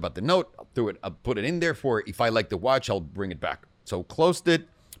give a shit about the note. I'll put it in there for if I like the watch, I'll bring it back. So closed it,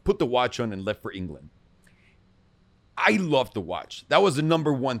 put the watch on, and left for England. I love the watch. That was the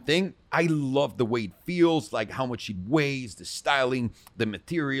number one thing. I love the way it feels, like how much it weighs, the styling, the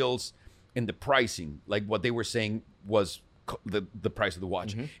materials, and the pricing. Like what they were saying was the price of the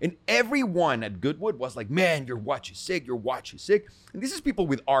watch. Mm-hmm. And everyone at Goodwood was like, man, your watch is sick. Your watch is sick. And this is people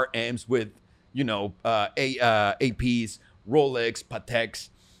with RMs, with, APs, Rolex, Pateks.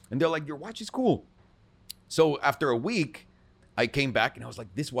 And they're like, your watch is cool. So after a week, I came back and I was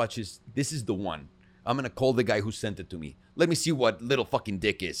like, this is the one. I'm going to call the guy who sent it to me. Let me see what little fucking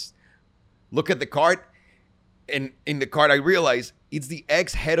dick is. Look at the card. And in the card, I realized it's the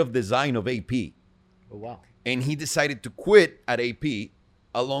ex-head of design of AP. Oh, wow. And he decided to quit at AP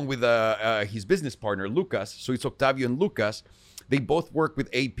along with his business partner, Lucas. So it's Octavio and Lucas. They both work with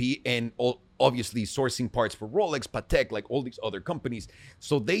AP and obviously sourcing parts for Rolex, Patek, like all these other companies.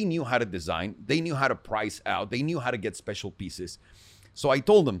 So they knew how to design. They knew how to price out. They knew how to get special pieces. So I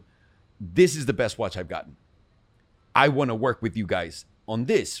told them, this is the best watch I've gotten. I want to work with you guys on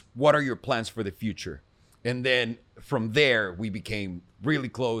this. What are your plans for the future? And then from there, we became really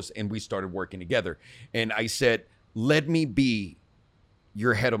close and we started working together. And I said, let me be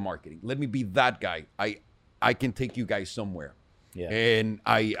your head of marketing. Let me be that guy. I can take you guys somewhere. Yeah. And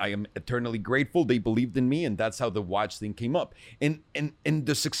I am eternally grateful. They believed in me, and that's how the watch thing came up. And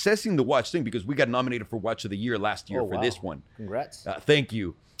the success in the watch thing, because we got nominated for Watch of the Year last year for this one. Congrats. Thank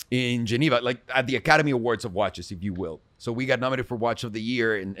you. In Geneva, like at the Academy Awards of Watches, if you will. So we got nominated for Watch of the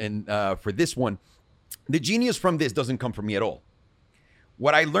Year, and for this one, the genius from this doesn't come from me at all.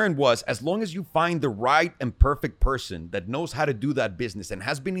 What I learned was, as long as you find the right and perfect person that knows how to do that business and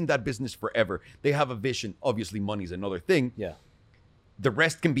has been in that business forever, they have a vision. Obviously, money's another thing. Yeah. The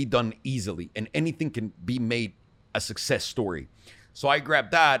rest can be done easily, and anything can be made a success story. So I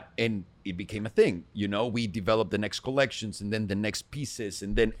grabbed that, and it became a thing. We developed the next collections, and then the next pieces,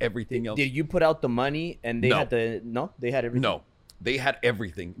 and then everything else. Did you put out the money, and they had they had everything? No, they had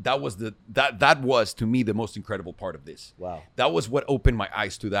everything. That was that was to me the most incredible part of this. Wow. That was what opened my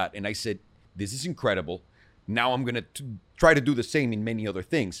eyes to that, and I said, "This is incredible." Now I'm gonna try to do the same in many other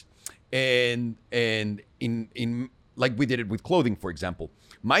things, and in like we did it with clothing, for example.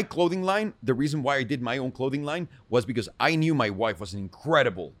 My clothing line, the reason why I did my own clothing line was because I knew my wife was an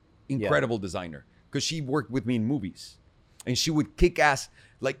incredible designer, because she worked with me in movies, and she would kick ass.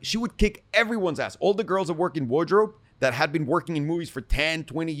 Like, she would kick everyone's ass. All the girls that work in wardrobe that had been working in movies for 10,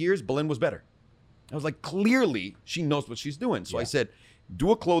 20 years, Belen was better. I was like, clearly she knows what she's doing. So I said,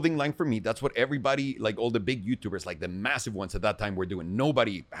 do a clothing line for me. That's what everybody, like all the big YouTubers, like the massive ones at that time, were doing.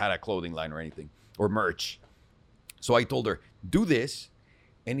 Nobody had a clothing line or anything, or merch. So I told her, do this,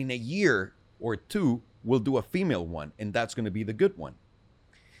 and in a year or two, we'll do a female one, and that's going to be the good one.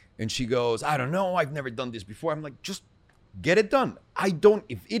 And she goes, I don't know. I've never done this before. I'm like, just get it done.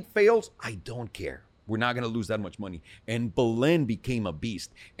 If it fails, I don't care. We're not going to lose that much money. And Belen became a beast.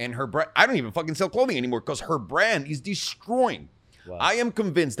 And her brand, I don't even fucking sell clothing anymore because her brand is destroying. Wow. I am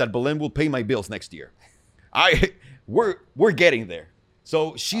convinced that Belen will pay my bills next year. We're getting there.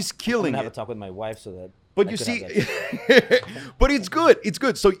 So she's killing it. I'm going to have a talk with my wife so that. But you see, but it's good. It's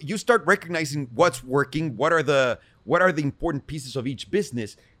good. So you start recognizing what's working. What are the important pieces of each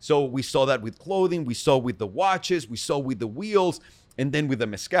business? So we saw that with clothing. We saw with the watches. We saw with the wheels, and then with the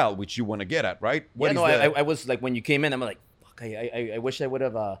mezcal, which you want to get at, right? I was like, when you came in, I'm like, fuck. I wish I would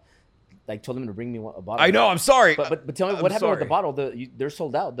have like told them to bring me a bottle. I know. I'm sorry. But tell me what happened with the bottle. They're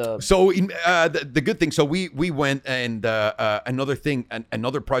sold out. So the good thing. So we went and another thing,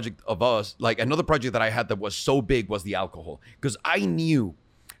 another project of us, like another project that I had that was so big was the alcohol, because I knew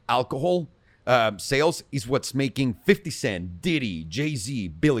alcohol sales is what's making 50 Cent, Diddy, Jay-Z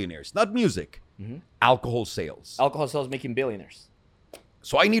billionaires, not music. Alcohol sales. Alcohol sales making billionaires.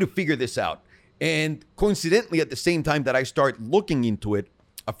 So I need to figure this out. And coincidentally, at the same time that I start looking into it,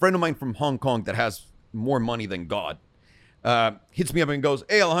 a friend of mine from Hong Kong that has more money than God hits me up and goes,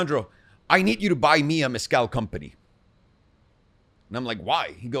 "Hey, Alejandro, I need you to buy me a mezcal company." And I'm like,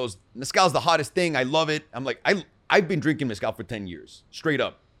 "Why?" He goes, "Mezcal's the hottest thing. I love it." I'm like, I've been drinking mezcal for 10 years, straight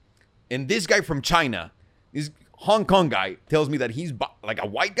up. And this guy from China, this Hong Kong guy, tells me that he's like a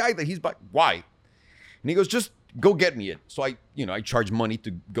white guy that he's why? And he goes, "Just go get me it." So I charge money to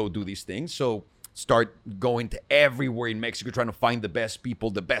go do these things. So start going to everywhere in Mexico, trying to find the best people,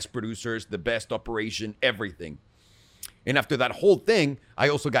 the best producers, the best operation, everything. And after that whole thing, I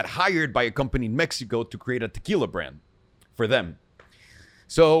also got hired by a company in Mexico to create a tequila brand for them.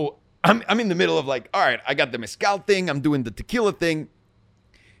 So I'm in the middle of like, all right, I got the mezcal thing, I'm doing the tequila thing.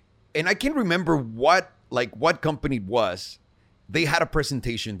 And I can't remember what company it was. They had a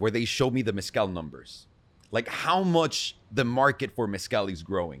presentation where they showed me the mezcal numbers, like how much the market for mezcal is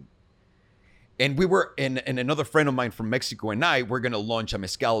growing. And we were, and another friend of mine from Mexico and I were going to launch a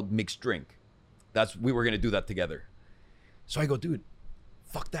mezcal mixed drink. We were going to do that together. So I go, "Dude,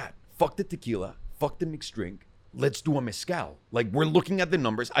 fuck that. Fuck the tequila. Fuck the mixed drink. Let's do a mezcal." Like, we're looking at the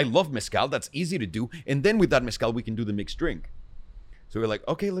numbers. I love mezcal. That's easy to do. And then with that mezcal, we can do the mixed drink. So we're like,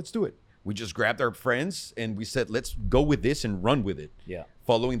 okay, let's do it. We just grabbed our friends and we said, let's go with this and run with it. Yeah.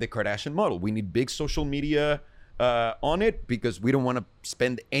 Following the Kardashian model. We need big social media on it because we don't want to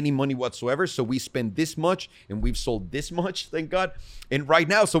spend any money whatsoever. So we spend this much and we've sold this much, thank God. And right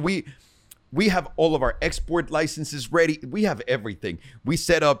now, so we have all of our export licenses ready. We have everything. We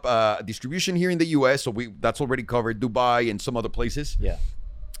set up distribution here in the US. So that's already covered, Dubai and some other places. Yeah.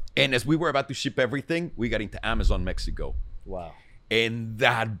 And as we were about to ship everything, we got into Amazon Mexico. Wow. And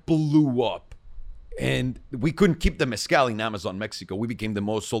that blew up. And we couldn't keep the mezcal in Amazon Mexico. We became the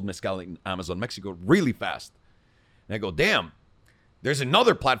most sold mezcal in Amazon Mexico really fast. And I go, damn, there's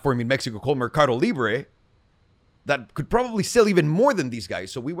another platform in Mexico called Mercado Libre that could probably sell even more than these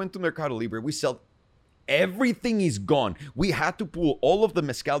guys. So we went to Mercado Libre. We sell, everything is gone. We had to pull all of the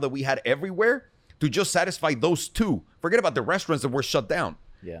mezcal that we had everywhere to just satisfy those two. Forget about the restaurants that were shut down.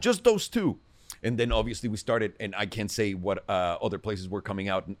 Yeah. Just those two. And then obviously we started, and I can't say what other places were coming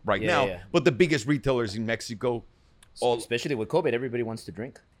out right now, but the biggest retailers in Mexico. Especially with COVID, everybody wants to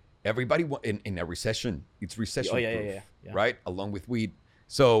drink. Everybody in a recession, it's recession proof, yeah. right? Along with weed.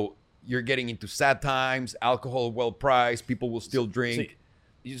 So you're getting into sad times, alcohol well priced, people will still drink.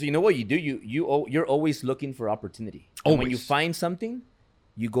 So you know what you do? You're always looking for opportunity. And when you find something,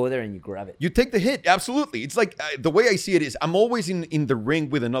 you go there and you grab it. You take the hit, absolutely. It's like the way I see it is I'm always in the ring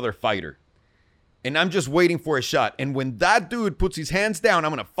with another fighter. And I'm just waiting for a shot. And when that dude puts his hands down,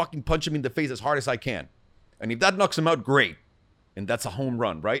 I'm going to fucking punch him in the face as hard as I can. And if that knocks him out, great. And that's a home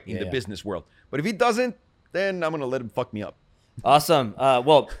run, right? In the business world. But if he doesn't, then I'm going to let him fuck me up. Awesome.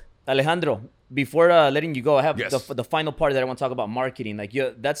 Well, Alejandro, before letting you go, I have the final part that I want to talk about marketing. Like,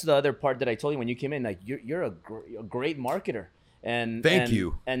 that's the other part that I told you when you came in. Like, you're a great marketer. And Thank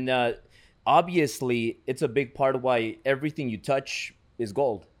you. And obviously, it's a big part of why everything you touch is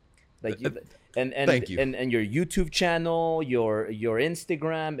gold. Like, Thank you. And your YouTube channel, your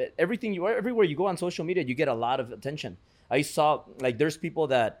Instagram, everywhere you go on social media, you get a lot of attention. I saw, like, there's people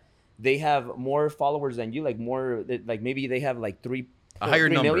that they have more followers than you, like maybe they have like a higher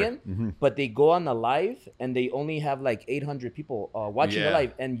 3 million, mm-hmm. but they go on a live and they only have like 800 people watching the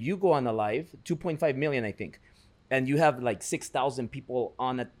live, and you go on a live, 2.5 million, I think. And you have like 6,000 people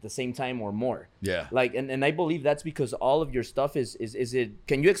on at the same time or more. Yeah. Like, and I believe that's because all of your stuff is it.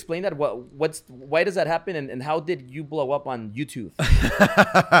 Can you explain that? Why does that happen? And how did you blow up on YouTube?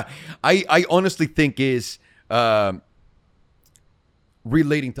 I honestly think is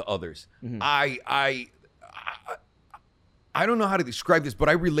relating to others. Mm-hmm. I don't know how to describe this, but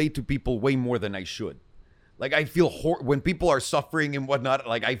I relate to people way more than I should. Like, I feel when people are suffering and whatnot,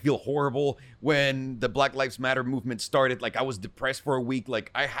 like, I feel horrible. When the Black Lives Matter movement started, like, I was depressed for a week.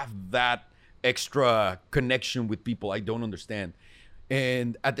 Like, I have that extra connection with people I don't understand.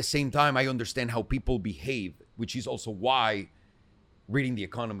 And at the same time, I understand how people behave, which is also why reading The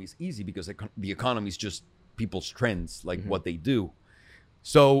Economy is easy, because the economy is just people's trends, like what they do.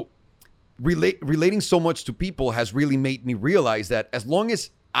 So relating so much to people has really made me realize that as long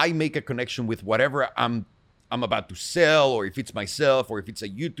as I make a connection with whatever I'm I'm about to sell, or if it's myself, or if it's a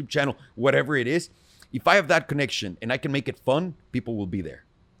YouTube channel, whatever it is, if I have that connection and I can make it fun, people will be there.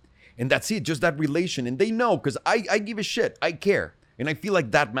 And that's it, just that relation. And they know, because I give a shit. I care. And I feel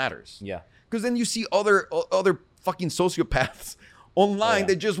like that matters. Yeah. Because then you see other fucking sociopaths online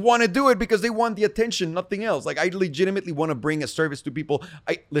that just want to do it because they want the attention, nothing else. Like, I legitimately want to bring a service to people.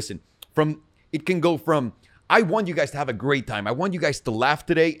 It can go from, I want you guys to have a great time. I want you guys to laugh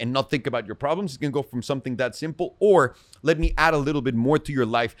today and not think about your problems. It can go from something that simple, or let me add a little bit more to your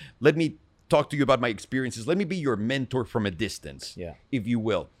life. Let me talk to you about my experiences. Let me be your mentor from a distance, if you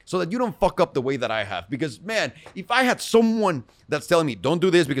will, so that you don't fuck up the way that I have. Because, man, if I had someone that's telling me, don't do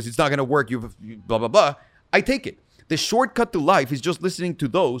this because it's not going to work, you blah, blah, blah, I take it. The shortcut to life is just listening to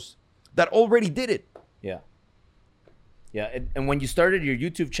those that already did it. Yeah. Yeah. And when you started your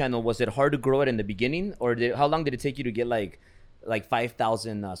YouTube channel, was it hard to grow it in the beginning? Or how long did it take you to get like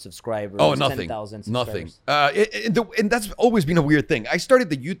 5,000 subscribers? Oh, nothing. 10,000 Nothing. subscribers? And that's always been a weird thing. I started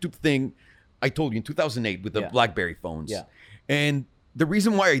the YouTube thing, I told you, in 2008 with the BlackBerry phones. Yeah. And the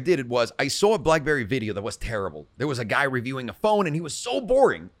reason why I did it was I saw a BlackBerry video that was terrible. There was a guy reviewing a phone and he was so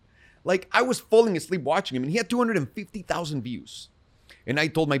boring. Like, I was falling asleep watching him, and he had 250,000 views. And I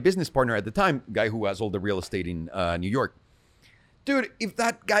told my business partner at the time, guy who has all the real estate in New York, dude, if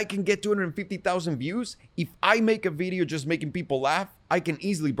that guy can get 250,000 views, if I make a video just making people laugh, I can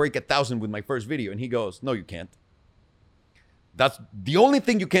easily break 1,000 with my first video. And he goes, no, you can't. That's the only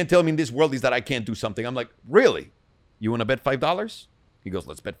thing you can't tell me in this world, is that I can't do something. I'm like, really? You want to bet $5? He goes,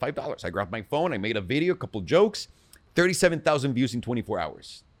 let's bet $5. I grabbed my phone. I made a video, a couple jokes, 37,000 views in 24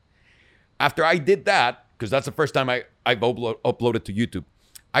 hours. After I did that, because that's the first time I've uploaded to YouTube,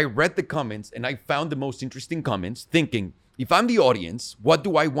 I read the comments and I found the most interesting comments, thinking, if I'm the audience, what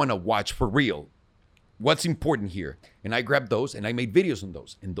do I want to watch for real? What's important here? And I grabbed those and I made videos on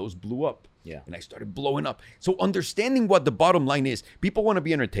those, and those blew up. Yeah. And I started blowing up. So understanding what the bottom line is, people want to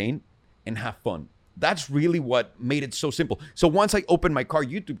be entertained and have fun. That's really what made it so simple. So once I opened my car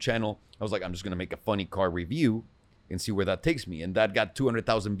YouTube channel, I was like, I'm just going to make a funny car review and see where that takes me. And that got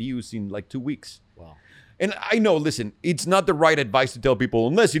 200,000 views in like 2 weeks. Wow. And I know, listen, it's not the right advice to tell people,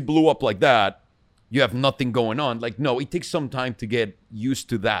 unless it blew up like that, you have nothing going on. Like, no, it takes some time to get used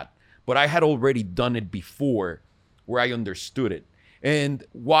to that. But I had already done it before, where I understood it. And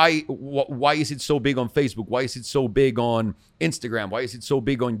why is it so big on Facebook? Why is it so big on Instagram? Why is it so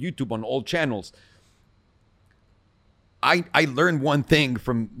big on YouTube, on all channels? I learned one thing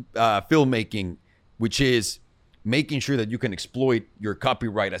from filmmaking, which is making sure that you can exploit your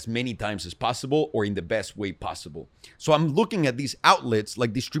copyright as many times as possible, or in the best way possible. So I'm looking at these outlets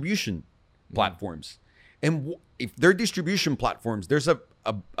like distribution platforms. And if they're distribution platforms, there's a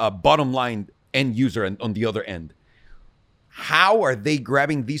bottom line end user on the other end. How are they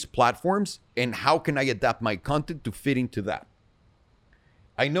grabbing these platforms, and how can I adapt my content to fit into that?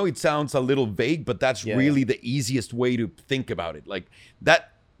 I know it sounds a little vague, but that's really the easiest way to think about it. Like,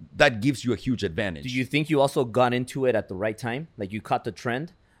 that gives you a huge advantage. Do you think you also got into it at the right time? Like, you caught the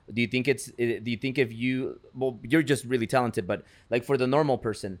you're just really talented, but like for the normal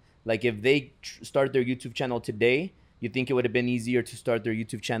person, like if they start their YouTube channel today, you think it would have been easier to start their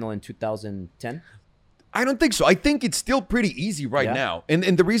YouTube channel in 2010? I don't think so. I think it's still pretty easy right now. And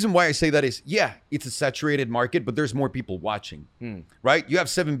the reason why I say that is, it's a saturated market, but there's more people watching, right? You have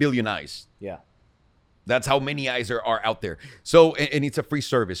 7 billion eyes. Yeah. That's how many eyes are out there. So, and it's a free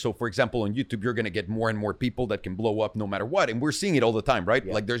service. So, for example, on YouTube, you're going to get more and more people that can blow up no matter what. And we're seeing it all the time, right?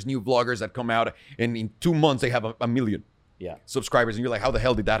 Yeah. Like, there's new vloggers that come out, and in 2 months, they have a million subscribers. And you're like, how the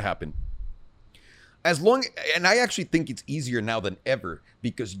hell did that happen? And I actually think it's easier now than ever,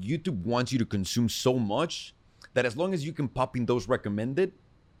 because YouTube wants you to consume so much that as long as you can pop in those recommended,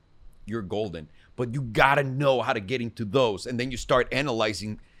 you're golden. But you got to know how to get into those. And then you start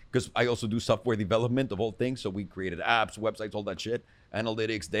analyzing, because I also do software development of all things. So we created apps, websites, all that shit,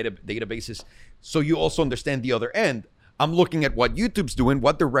 analytics, databases. So you also understand the other end. I'm looking at what YouTube's doing,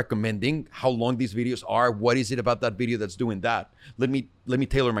 what they're recommending, how long these videos are, what is it about that video that's doing that. Let me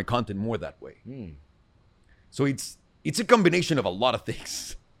tailor my content more that way. So it's a combination of a lot of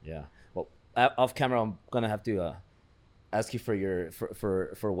things. Yeah. Well, off camera, I'm gonna have to ask you for your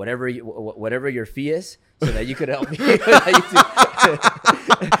for whatever your fee is, so that you could help me.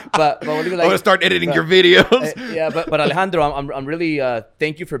 But what do you like? I want to start editing your videos. But Alejandro, I'm really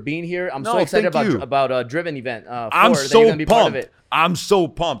thank you for being here. I'm so excited about Driven event. I'm so pumped. I'm so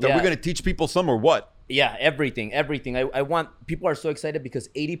pumped. Are we gonna teach people some or what? Yeah, everything. I want people are so excited because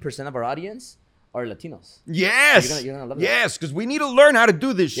 80% of our audience are Latinos. Yes. You're gonna love that. Yes, because we need to learn how to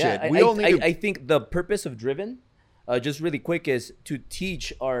do this shit. I think the purpose of Driven just really quick, is to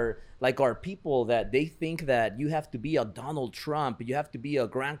teach our people that they think that you have to be a Donald Trump, you have to be a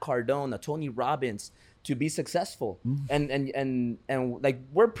Grant Cardone, a Tony Robbins to be successful. And like,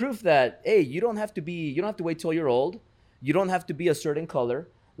 we're proof that, hey, you don't have to wait till you're old. You don't have to be a certain color.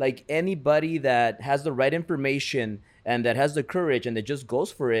 Like, anybody that has the right information and that has the courage and that just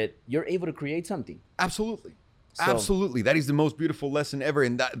goes for it, you're able to create something. Absolutely. Absolutely. That is the most beautiful lesson ever.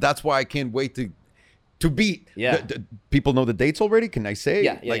 And that's why I can't wait to beat. Yeah. People know the dates already? Can I say?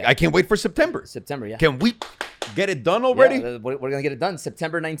 Yeah. I can't wait for September. Yeah. Can we get it done already? Yeah, we're going to get it done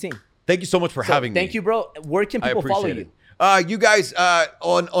September 19th. Thank you so much for having me. Thank you, bro. Where can people follow you? You guys,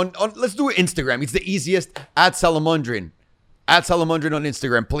 on let's do Instagram. It's the easiest. @Salamondrin. @Salamondrin on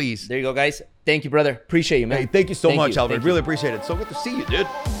Instagram, please. There you go, guys. Thank you, brother. Appreciate you, man. Hey, thank you so much, Albert. Really appreciate it. So good to see you, dude.